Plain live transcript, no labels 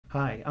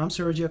Hi, I'm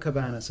Sergio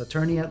Cabanas,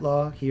 attorney at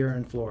law here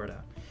in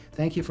Florida.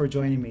 Thank you for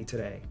joining me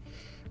today.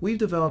 We've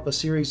developed a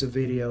series of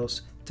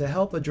videos to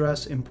help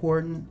address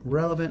important,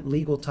 relevant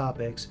legal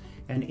topics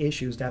and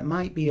issues that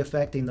might be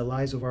affecting the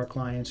lives of our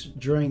clients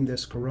during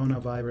this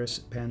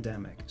coronavirus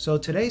pandemic. So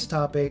today's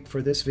topic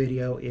for this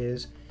video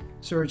is,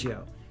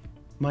 Sergio,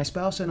 my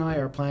spouse and I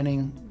are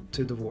planning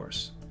to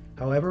divorce.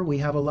 However, we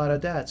have a lot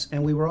of debts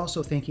and we were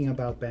also thinking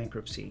about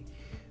bankruptcy.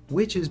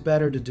 Which is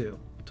better to do?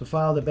 To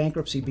file the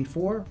bankruptcy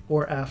before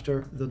or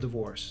after the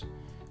divorce?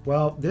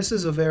 Well, this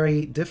is a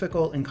very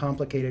difficult and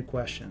complicated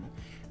question,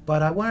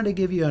 but I wanted to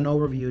give you an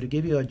overview to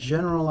give you a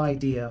general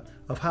idea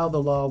of how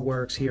the law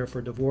works here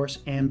for divorce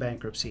and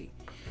bankruptcy.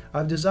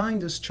 I've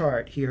designed this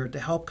chart here to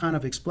help kind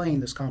of explain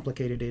this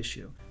complicated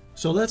issue.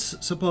 So let's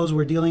suppose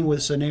we're dealing with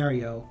a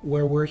scenario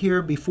where we're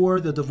here before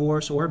the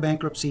divorce or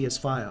bankruptcy is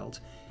filed.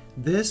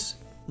 This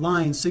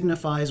line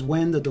signifies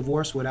when the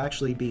divorce would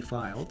actually be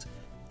filed,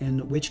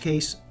 in which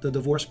case the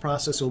divorce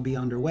process will be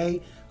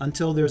underway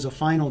until there's a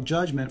final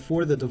judgment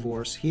for the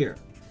divorce here.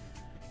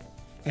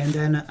 And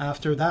then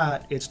after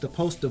that, it's the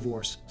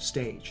post-divorce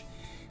stage.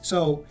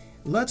 So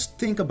let's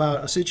think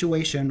about a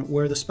situation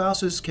where the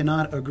spouses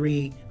cannot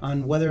agree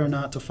on whether or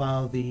not to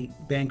file the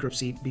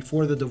bankruptcy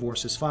before the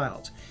divorce is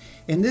filed.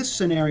 In this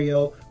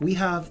scenario, we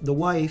have the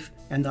wife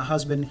and the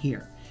husband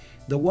here.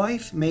 The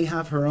wife may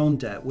have her own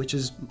debt, which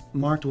is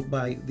marked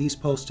by these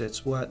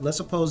post-its. Let's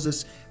suppose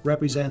this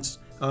represents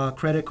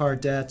credit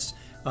card debts,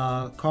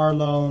 car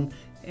loan,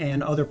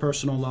 and other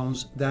personal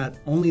loans that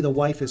only the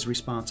wife is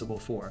responsible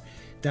for.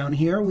 Down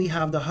here, we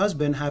have the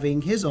husband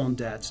having his own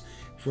debts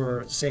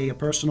for, say, a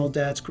personal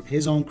debts,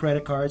 his own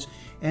credit cards.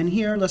 And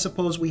here, let's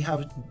suppose we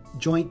have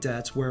joint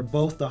debts where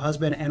both the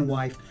husband and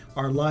wife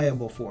are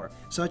liable for,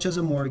 such as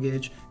a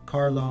mortgage,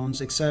 car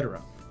loans,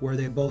 etc., where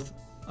they're both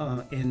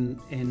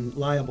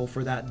liable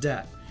for that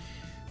debt.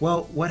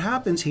 Well, what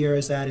happens here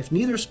is that if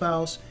neither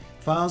spouse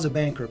files a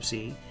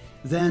bankruptcy,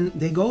 then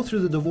they go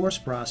through the divorce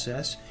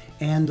process,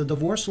 and the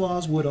divorce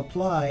laws would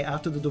apply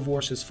after the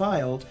divorce is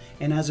filed.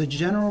 And as a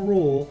general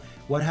rule,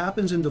 what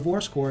happens in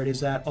divorce court is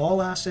that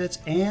all assets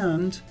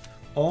and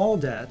all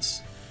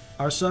debts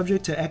are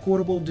subject to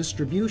equitable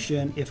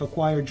distribution if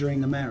acquired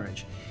during the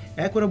marriage.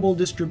 Equitable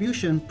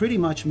distribution pretty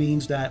much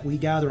means that we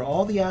gather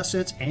all the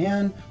assets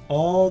and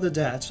all the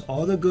debts,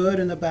 all the good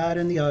and the bad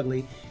and the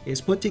ugly,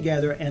 is put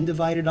together and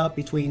divided up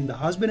between the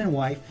husband and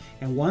wife.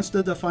 And once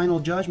the final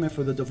judgment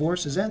for the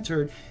divorce is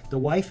entered, the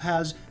wife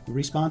has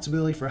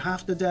responsibility for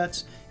half the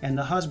debts and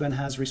the husband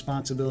has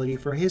responsibility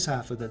for his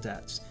half of the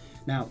debts.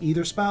 Now,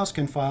 either spouse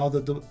can file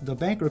the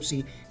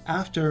bankruptcy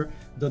after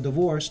the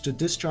divorce to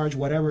discharge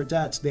whatever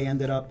debts they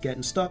ended up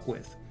getting stuck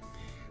with.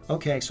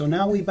 Okay, so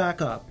now we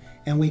back up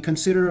and we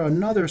consider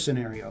another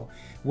scenario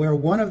where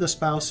one of the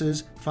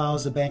spouses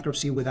files the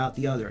bankruptcy without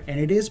the other. And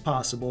it is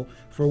possible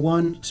for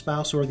one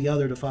spouse or the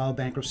other to file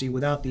bankruptcy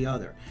without the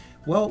other.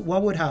 Well,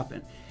 what would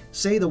happen?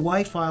 Say the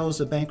wife files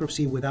the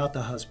bankruptcy without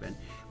the husband.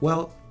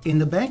 Well, in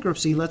the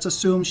bankruptcy, let's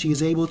assume she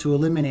is able to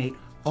eliminate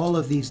all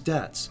of these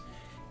debts.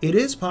 It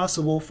is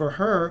possible for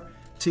her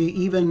to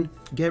even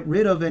get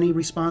rid of any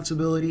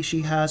responsibility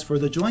she has for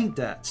the joint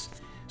debts.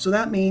 So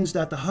that means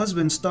that the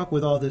husband's stuck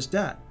with all this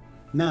debt.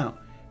 Now,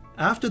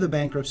 after the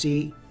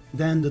bankruptcy,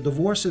 then the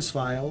divorce is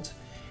filed,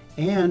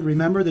 and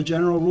remember, the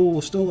general rule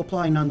will still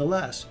apply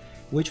nonetheless,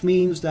 which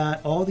means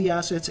that all the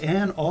assets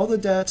and all the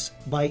debts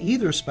by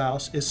either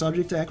spouse is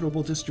subject to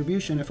equitable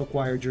distribution if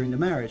acquired during the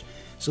marriage.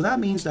 So that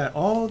means that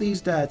all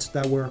these debts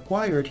that were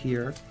acquired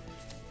here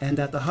and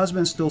that the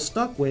husband's still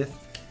stuck with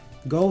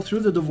go through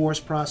the divorce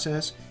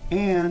process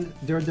and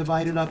they're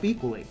divided up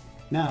equally.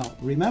 Now,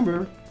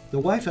 remember, the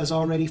wife has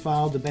already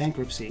filed the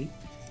bankruptcy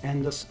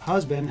and the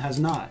husband has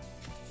not.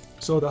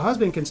 So the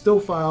husband can still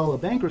file a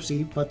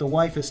bankruptcy, but the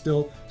wife is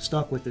still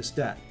stuck with this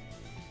debt.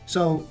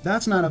 So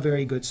that's not a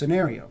very good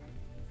scenario.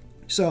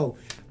 So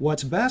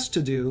what's best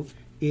to do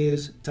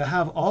is to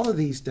have all of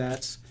these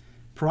debts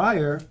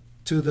prior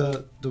to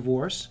the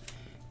divorce.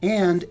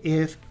 And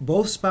if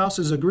both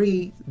spouses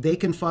agree, they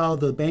can file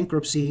the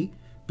bankruptcy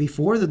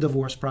before the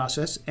divorce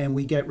process and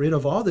we get rid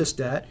of all this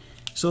debt,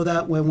 so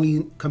that when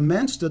we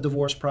commence the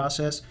divorce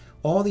process,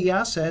 all the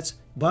assets,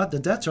 but the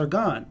debts are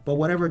gone. But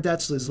whatever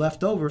debts is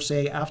left over,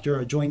 say after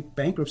a joint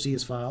bankruptcy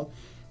is filed,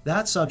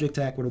 that's subject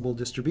to equitable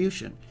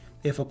distribution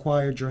if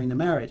acquired during the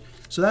marriage.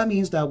 So that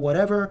means that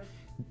whatever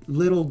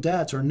little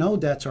debts or no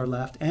debts are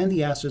left and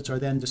the assets are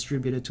then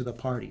distributed to the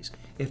parties.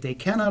 If they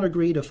cannot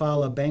agree to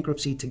file a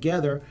bankruptcy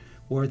together,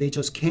 or they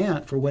just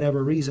can't for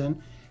whatever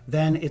reason,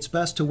 then it's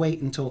best to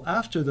wait until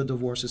after the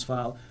divorce is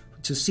filed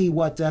to see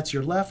what debts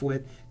you're left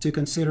with to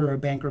consider a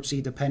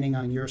bankruptcy depending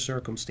on your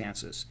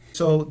circumstances.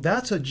 So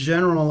that's a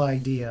general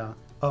idea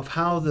of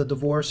how the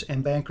divorce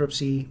and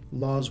bankruptcy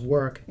laws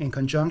work in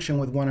conjunction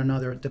with one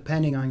another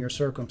depending on your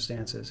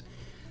circumstances.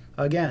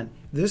 Again,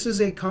 this is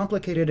a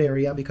complicated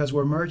area because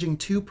we're merging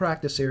two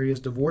practice areas,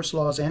 divorce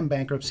laws and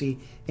bankruptcy,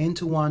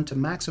 into one to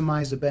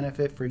maximize the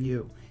benefit for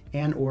you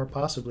and or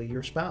possibly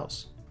your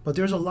spouse. But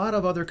there's a lot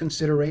of other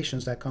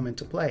considerations that come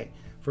into play.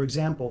 For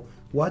example,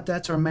 what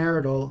debts are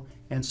marital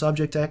and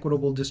subject to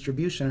equitable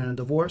distribution in a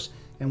divorce,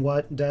 and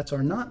what debts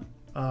are not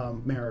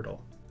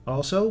marital.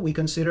 Also, we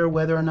consider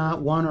whether or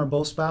not one or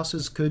both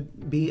spouses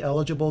could be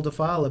eligible to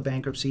file a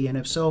bankruptcy, and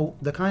if so,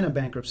 the kind of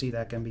bankruptcy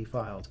that can be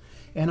filed,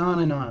 and on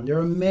and on. There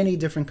are many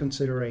different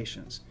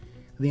considerations.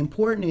 The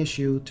important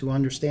issue to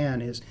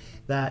understand is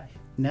that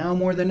now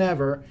more than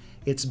ever,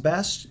 it's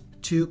best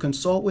to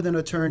consult with an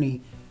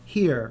attorney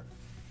here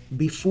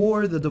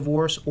before the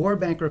divorce or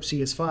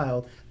bankruptcy is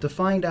filed to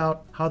find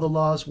out how the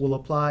laws will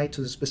apply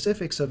to the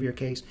specifics of your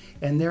case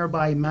and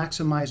thereby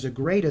maximize the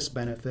greatest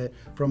benefit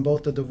from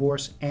both the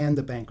divorce and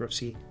the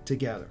bankruptcy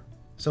together.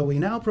 So we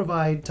now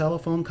provide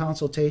telephone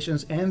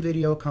consultations and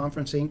video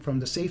conferencing from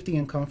the safety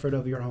and comfort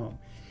of your home.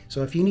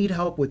 So if you need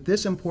help with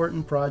this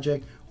important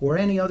project or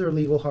any other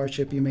legal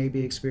hardship you may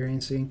be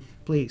experiencing,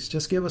 please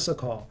just give us a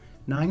call,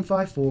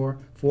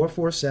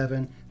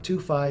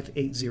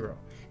 954-447-2580.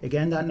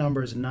 Again, that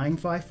number is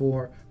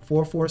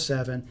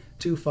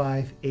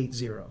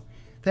 954-447-2580.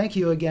 Thank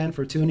you again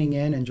for tuning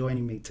in and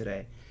joining me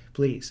today.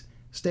 Please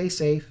stay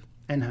safe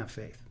and have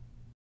faith.